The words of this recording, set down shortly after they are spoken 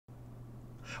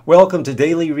Welcome to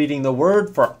Daily Reading the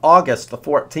Word for August the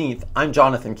 14th. I'm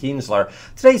Jonathan Kienzler.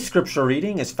 Today's scripture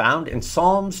reading is found in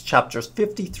Psalms chapters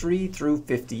 53 through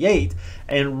 58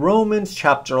 and Romans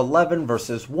chapter 11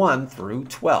 verses 1 through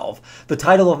 12. The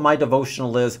title of my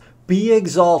devotional is Be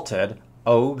Exalted,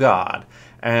 O God.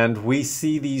 And we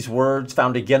see these words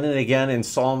found again and again in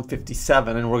Psalm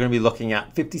 57, and we're going to be looking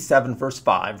at 57 verse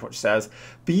 5, which says,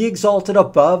 Be exalted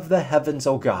above the heavens,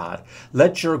 O God.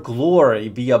 Let your glory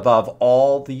be above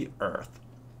all the earth.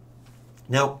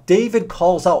 Now, David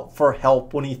calls out for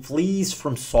help when he flees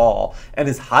from Saul and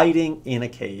is hiding in a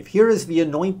cave. Here is the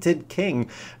anointed king.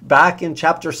 Back in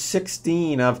chapter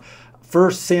 16 of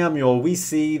 1 Samuel, we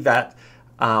see that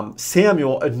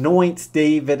Samuel anoints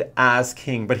David as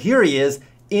king. But here he is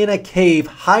in a cave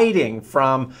hiding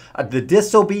from the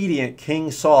disobedient King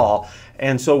Saul.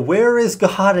 And so where is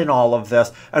God in all of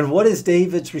this? And what is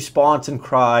David's response and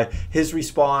cry? His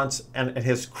response and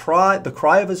his cry, the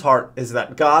cry of his heart, is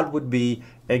that God would be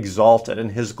exalted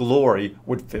and his glory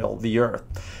would fill the earth.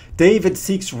 David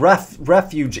seeks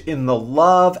refuge in the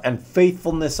love and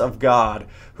faithfulness of God,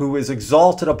 who is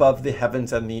exalted above the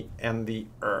heavens and the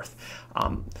earth.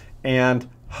 And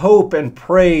hope and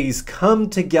praise come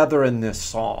together in this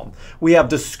psalm. We have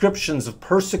descriptions of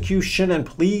persecution and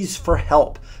pleas for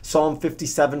help. Psalm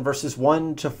 57 verses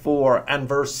 1 to 4 and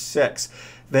verse 6.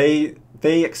 They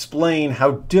explain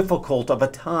how difficult of a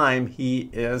time he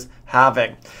is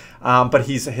having. But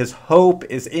his hope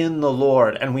is in the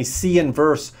Lord. And we see in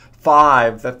verse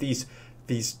 5 that these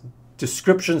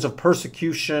descriptions of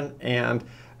persecution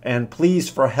and pleas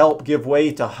for help give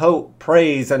way to hope,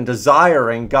 praise, and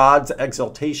desiring God's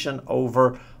exaltation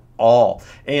over all.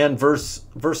 And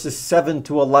verses 7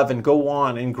 to 11 go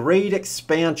on in great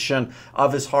expansion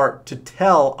of his heart to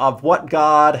tell of what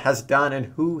God has done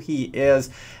and who he is.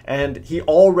 And he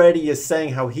already is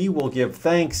saying how he will give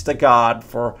thanks to God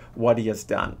for what he has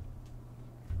done.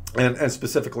 And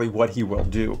specifically what he will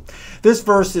do. This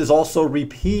verse is also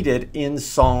repeated in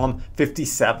Psalm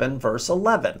 57 verse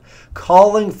 11,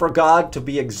 calling for God to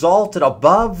be exalted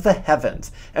above the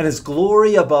heavens and his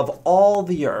glory above all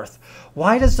the earth.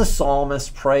 Why does the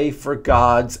psalmist pray for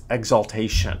God's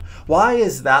exaltation? Why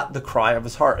is that the cry of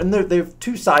his heart? And they're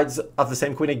two sides of the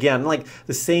same coin again, like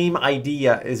the same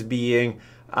idea is being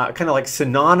kind of like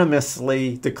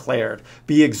synonymously declared.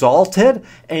 Be exalted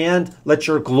and let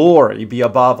your glory be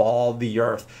above all the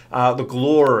earth. The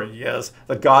glory is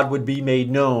that God would be made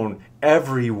known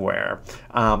everywhere.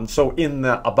 So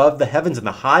above the heavens, in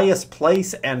the highest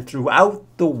place and throughout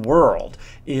the world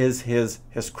is his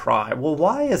cry. Well,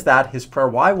 why is that his prayer?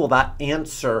 Why will that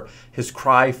answer his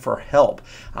cry for help?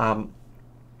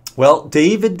 Well,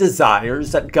 David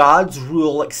desires that God's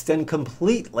rule extend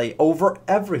completely over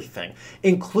everything,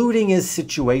 including his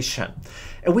situation.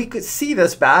 And we could see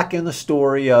this back in the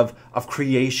story of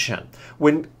creation.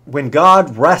 When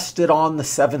God rested on the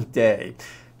seventh day,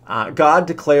 God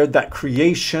declared that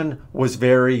creation was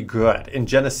very good in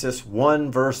Genesis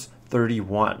 1 verse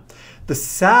 31. The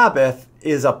Sabbath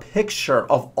is a picture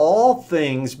of all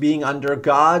things being under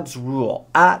God's rule,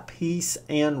 at peace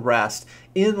and rest,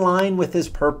 in line with his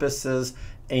purposes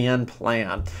and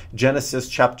plan. Genesis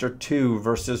chapter 2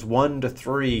 verses 1 to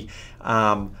 3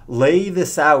 lay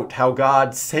this out, how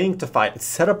God sanctified and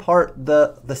set apart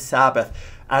the Sabbath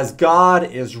as God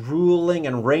is ruling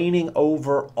and reigning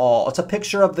over all. It's a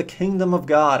picture of the kingdom of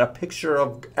God, a picture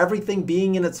of everything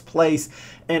being in its place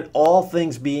and all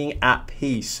things being at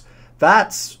peace.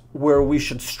 That's where we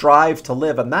should strive to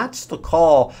live. And that's the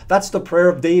call. That's the prayer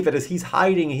of David as he's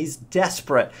hiding. He's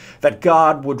desperate that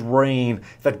God would reign,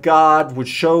 that God would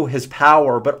show his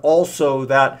power, but also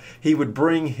that he would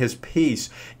bring his peace.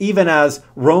 Even as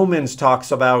Romans talks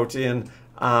about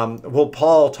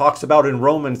Paul talks about in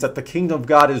Romans that the kingdom of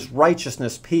God is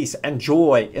righteousness, peace, and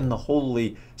joy in the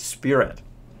Holy Spirit.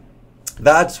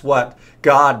 That's what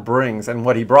God brings and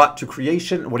what he brought to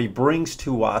creation, what he brings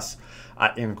to us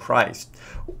in Christ.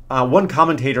 One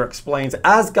commentator explains,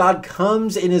 as God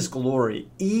comes in his glory,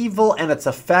 evil and its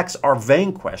effects are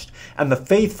vanquished, and the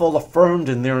faithful affirmed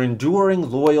in their enduring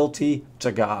loyalty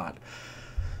to God.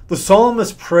 The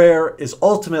psalmist's prayer is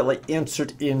ultimately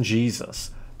answered in Jesus.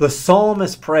 The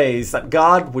psalmist prays that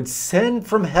God would send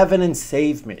from heaven and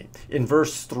save me. In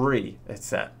verse 3,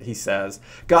 he says,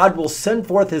 God will send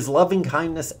forth his loving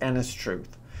kindness and his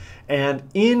truth. And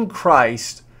in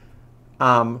Christ,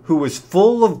 who is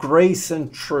full of grace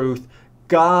and truth,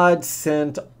 God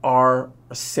sent our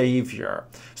Savior,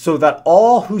 so that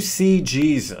all who see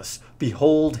Jesus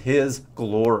behold his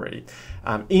glory.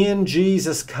 In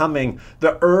Jesus' coming,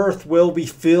 the earth will be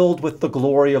filled with the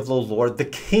glory of the Lord. The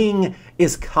King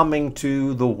is coming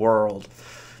to the world.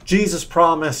 Jesus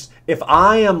promised, if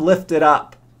I am lifted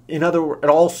up, in other words,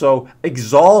 also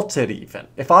exalted even,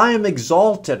 if I am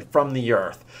exalted from the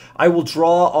earth, I will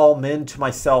draw all men to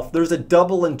myself. There's a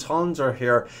double entendre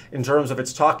here in terms of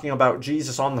it's talking about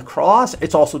Jesus on the cross.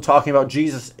 It's also talking about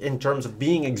Jesus in terms of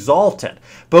being exalted.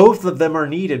 Both of them are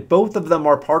needed. Both of them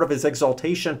are part of his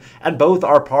exaltation, and both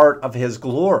are part of his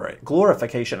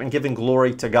glorification and giving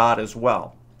glory to God as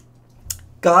well.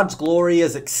 God's glory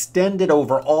is extended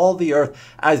over all the earth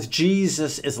as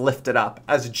Jesus is lifted up,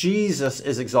 as Jesus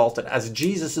is exalted, as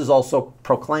Jesus is also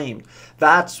proclaimed.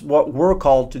 That's what we're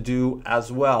called to do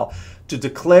as well, to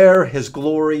declare his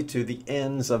glory to the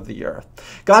ends of the earth.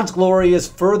 God's glory is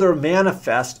further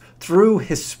manifest through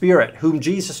his Spirit, whom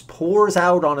Jesus pours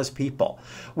out on his people.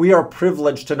 We are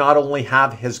privileged to not only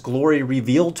have his glory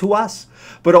revealed to us,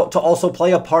 but to also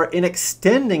play a part in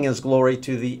extending his glory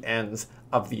to the ends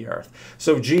of the earth.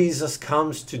 So Jesus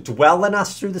comes to dwell in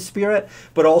us through the Spirit,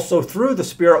 but also through the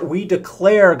Spirit we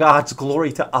declare God's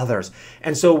glory to others.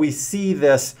 And so we see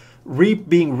this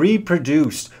being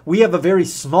reproduced. We have a very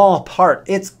small part.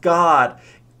 It's God.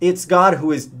 It's God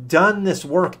who has done this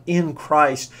work in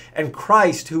Christ, and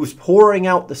Christ who is pouring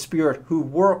out the Spirit, who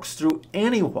works through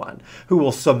anyone who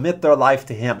will submit their life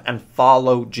to him and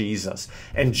follow Jesus.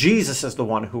 And Jesus is the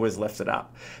one who is lifted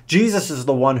up. Jesus is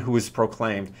the one who is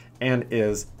proclaimed and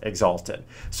is exalted.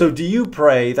 So do you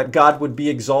pray that God would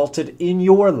be exalted in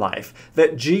your life,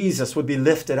 that Jesus would be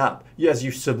lifted up as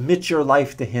you submit your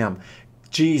life to him?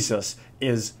 Jesus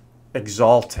is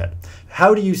exalted.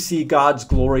 How do you see God's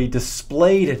glory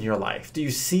displayed in your life? Do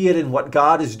you see it in what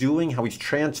God is doing, how he's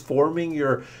transforming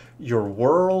your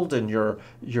world and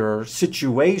your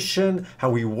situation,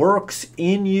 how he works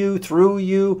in you, through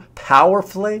you,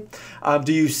 powerfully?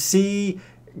 Do you see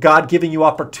God giving you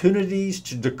opportunities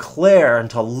to declare and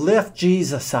to lift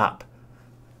Jesus up?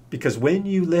 Because when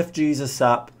you lift Jesus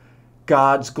up,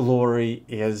 God's glory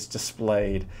is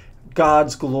displayed.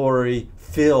 God's glory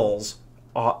fills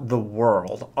the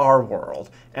world, our world,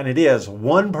 and it is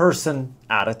one person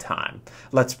at a time.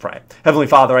 Let's pray. Heavenly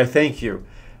Father, I thank you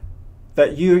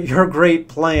that your great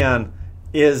plan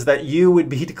is that you would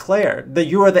be declared, that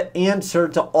you are the answer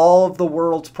to all of the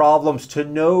world's problems, to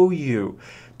know you,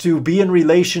 to be in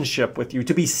relationship with you,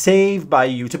 to be saved by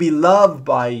you, to be loved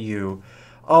by you.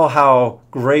 Oh, how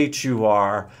great you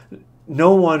are.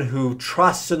 No one who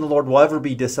trusts in the Lord will ever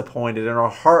be disappointed. And our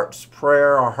heart's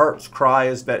prayer, our heart's cry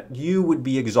is that you would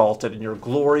be exalted and your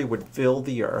glory would fill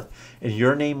the earth. In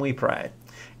your name we pray.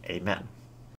 Amen.